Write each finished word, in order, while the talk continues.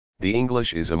The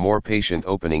English is a more patient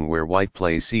opening where white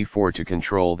plays c4 to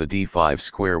control the d5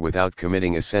 square without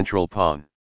committing a central pawn.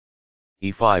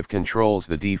 e5 controls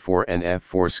the d4 and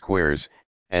f4 squares,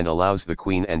 and allows the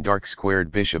queen and dark squared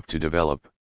bishop to develop.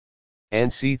 And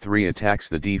c3 attacks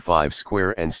the d5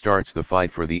 square and starts the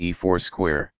fight for the e4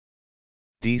 square.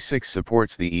 d6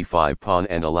 supports the e5 pawn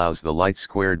and allows the light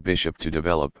squared bishop to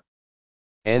develop.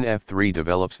 F3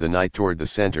 develops the knight toward the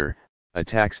center,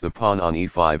 attacks the pawn on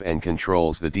e5 and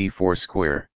controls the d4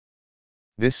 square.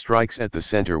 This strikes at the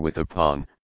center with a pawn,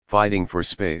 fighting for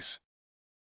space.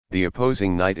 The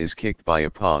opposing knight is kicked by a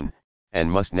pawn,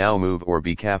 and must now move or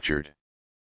be captured.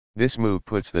 This move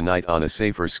puts the knight on a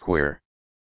safer square.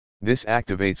 This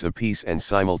activates a piece and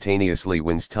simultaneously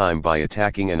wins time by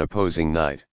attacking an opposing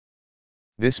knight.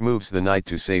 This moves the knight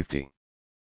to safety.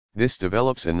 This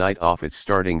develops a knight off its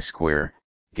starting square,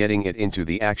 getting it into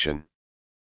the action.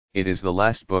 It is the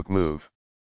last book move.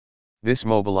 This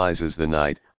mobilizes the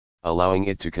knight, allowing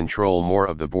it to control more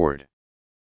of the board.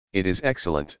 It is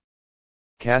excellent.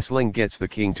 Castling gets the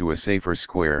king to a safer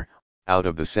square, out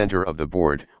of the center of the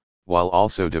board, while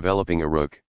also developing a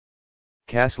rook.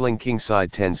 Castling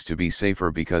kingside tends to be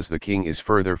safer because the king is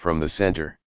further from the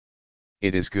center.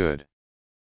 It is good.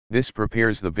 This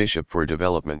prepares the bishop for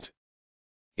development.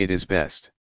 It is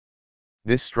best.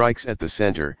 This strikes at the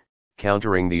center,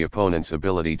 countering the opponent's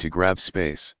ability to grab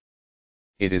space.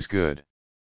 It is good.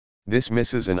 This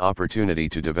misses an opportunity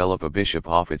to develop a bishop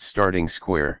off its starting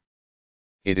square.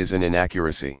 It is an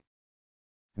inaccuracy.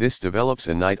 This develops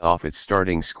a knight off its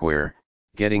starting square,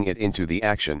 getting it into the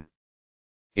action.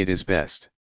 It is best.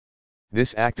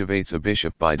 This activates a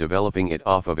bishop by developing it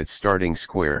off of its starting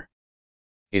square.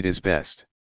 It is best.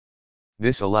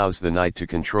 This allows the knight to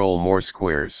control more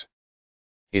squares.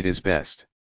 It is best.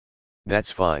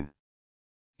 That's fine.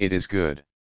 It is good.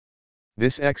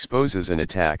 This exposes an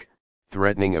attack,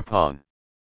 threatening a pawn.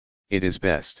 It is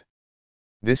best.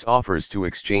 This offers to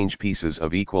exchange pieces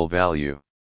of equal value.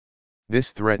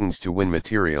 This threatens to win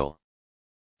material.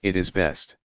 It is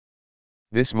best.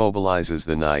 This mobilizes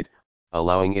the knight,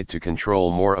 allowing it to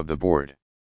control more of the board.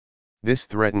 This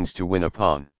threatens to win a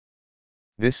pawn.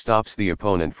 This stops the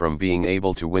opponent from being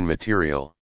able to win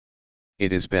material.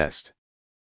 It is best.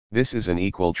 This is an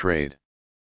equal trade.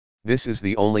 This is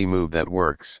the only move that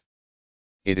works.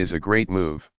 It is a great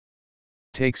move.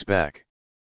 Takes back.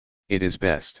 It is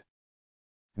best.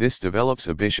 This develops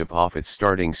a bishop off its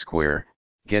starting square,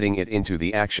 getting it into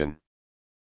the action.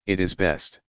 It is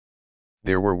best.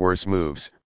 There were worse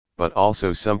moves, but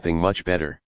also something much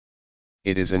better.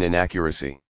 It is an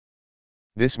inaccuracy.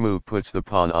 This move puts the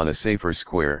pawn on a safer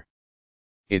square.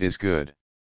 It is good.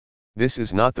 This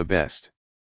is not the best.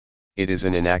 It is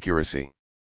an inaccuracy.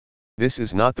 This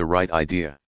is not the right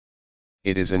idea.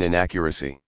 It is an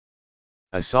inaccuracy.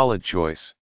 A solid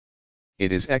choice.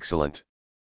 It is excellent.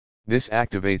 This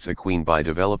activates a queen by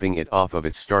developing it off of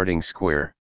its starting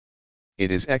square.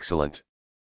 It is excellent.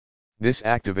 This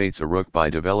activates a rook by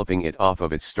developing it off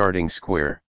of its starting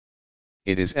square.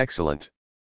 It is excellent.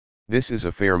 This is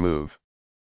a fair move.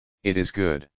 It is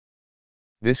good.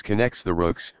 This connects the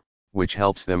rooks, which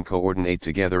helps them coordinate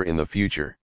together in the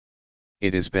future.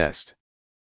 It is best.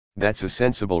 That's a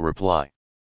sensible reply.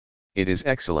 It is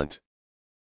excellent.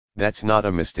 That's not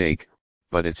a mistake,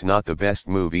 but it's not the best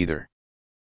move either.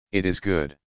 It is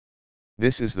good.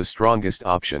 This is the strongest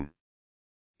option.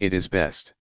 It is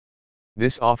best.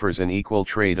 This offers an equal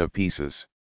trade of pieces.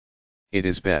 It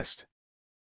is best.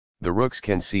 The rooks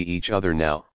can see each other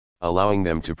now, allowing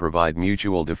them to provide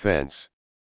mutual defense.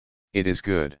 It is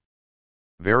good.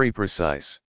 Very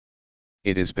precise.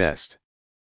 It is best.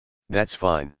 That's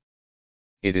fine.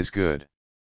 It is good.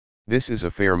 This is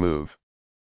a fair move.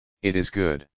 It is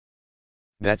good.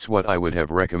 That's what I would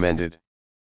have recommended.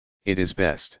 It is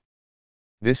best.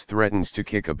 This threatens to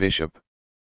kick a bishop.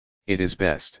 It is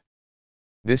best.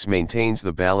 This maintains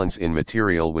the balance in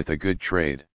material with a good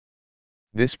trade.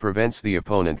 This prevents the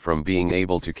opponent from being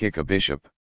able to kick a bishop.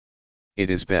 It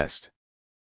is best.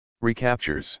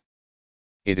 Recaptures.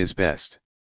 It is best.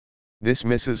 This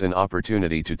misses an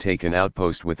opportunity to take an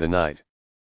outpost with the knight.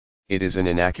 It is an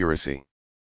inaccuracy.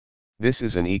 This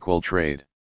is an equal trade.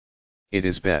 It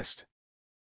is best.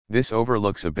 This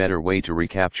overlooks a better way to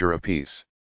recapture a piece.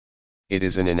 It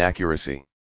is an inaccuracy.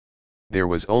 There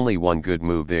was only one good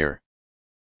move there.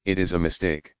 It is a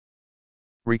mistake.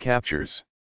 Recaptures.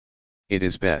 It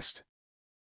is best.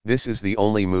 This is the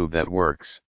only move that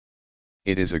works.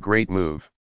 It is a great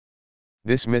move.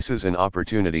 This misses an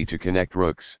opportunity to connect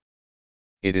rooks.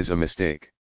 It is a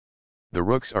mistake. The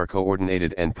rooks are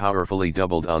coordinated and powerfully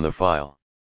doubled on the file.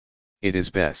 It is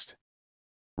best.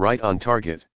 Right on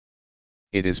target.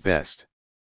 It is best.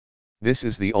 This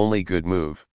is the only good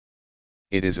move.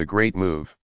 It is a great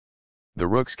move. The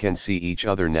rooks can see each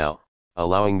other now,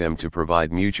 allowing them to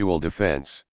provide mutual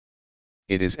defense.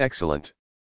 It is excellent.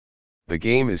 The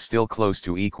game is still close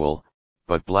to equal,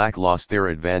 but black lost their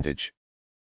advantage.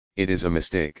 It is a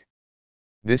mistake.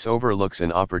 This overlooks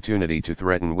an opportunity to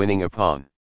threaten winning a pawn.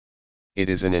 It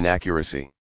is an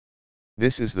inaccuracy.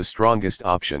 This is the strongest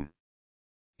option.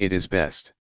 It is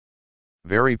best.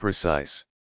 Very precise.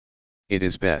 It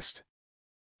is best.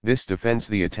 This defends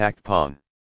the attacked pawn.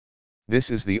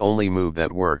 This is the only move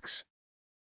that works.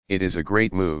 It is a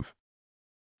great move.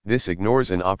 This ignores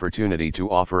an opportunity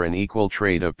to offer an equal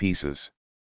trade of pieces.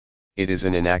 It is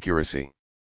an inaccuracy.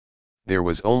 There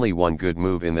was only one good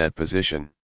move in that position.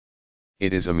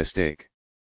 It is a mistake.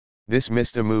 This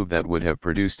missed a move that would have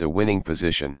produced a winning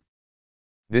position.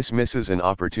 This misses an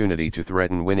opportunity to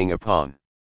threaten winning a pawn.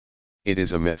 It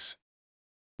is a miss.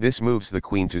 This moves the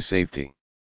queen to safety.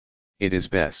 It is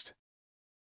best.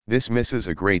 This misses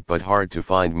a great but hard to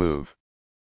find move.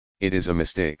 It is a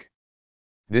mistake.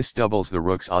 This doubles the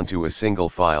rooks onto a single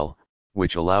file,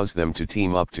 which allows them to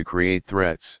team up to create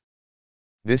threats.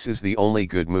 This is the only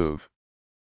good move.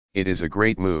 It is a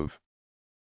great move.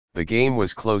 The game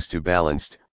was close to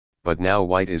balanced, but now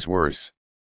white is worse.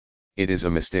 It is a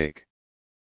mistake.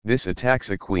 This attacks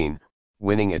a queen,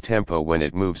 winning a tempo when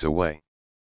it moves away.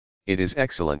 It is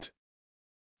excellent.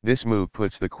 This move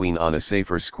puts the queen on a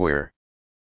safer square.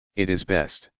 It is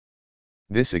best.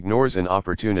 This ignores an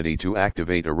opportunity to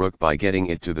activate a rook by getting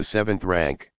it to the 7th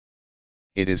rank.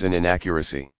 It is an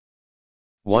inaccuracy.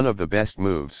 One of the best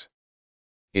moves.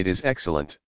 It is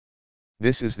excellent.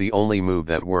 This is the only move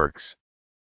that works.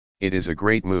 It is a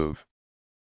great move.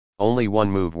 Only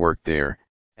one move worked there,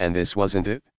 and this wasn't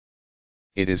it?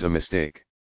 It is a mistake.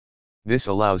 This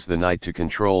allows the knight to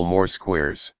control more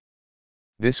squares.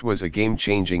 This was a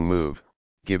game-changing move,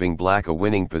 giving black a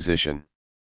winning position.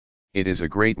 It is a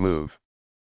great move.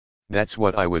 That's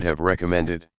what I would have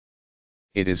recommended.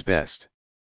 It is best.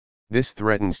 This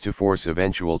threatens to force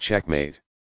eventual checkmate.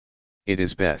 It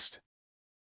is best.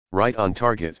 Right on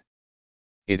target.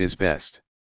 It is best.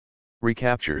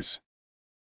 Recaptures.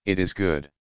 It is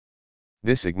good.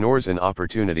 This ignores an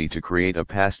opportunity to create a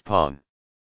passed pawn.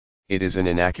 It is an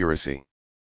inaccuracy.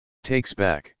 Takes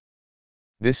back.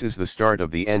 This is the start of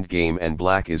the endgame and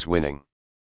black is winning.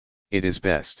 It is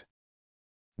best.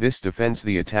 This defends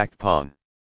the attacked pawn.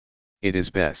 It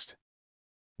is best.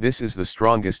 This is the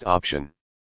strongest option.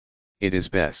 It is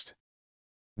best.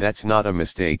 That's not a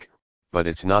mistake, but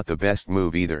it's not the best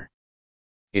move either.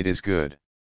 It is good.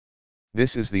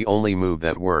 This is the only move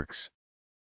that works.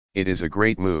 It is a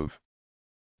great move.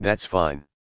 That's fine.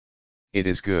 It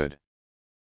is good.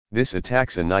 This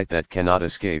attacks a knight that cannot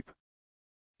escape.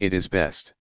 It is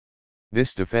best.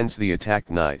 This defends the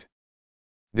attacked knight.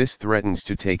 This threatens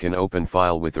to take an open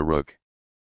file with the rook.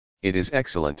 It is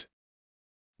excellent.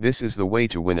 This is the way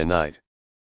to win a knight.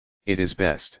 It is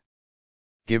best.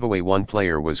 Giveaway one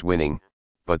player was winning,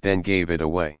 but then gave it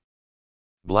away.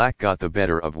 Black got the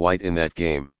better of white in that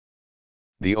game.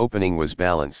 The opening was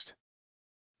balanced.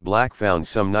 Black found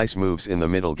some nice moves in the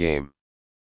middle game.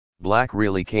 Black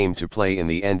really came to play in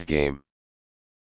the end game.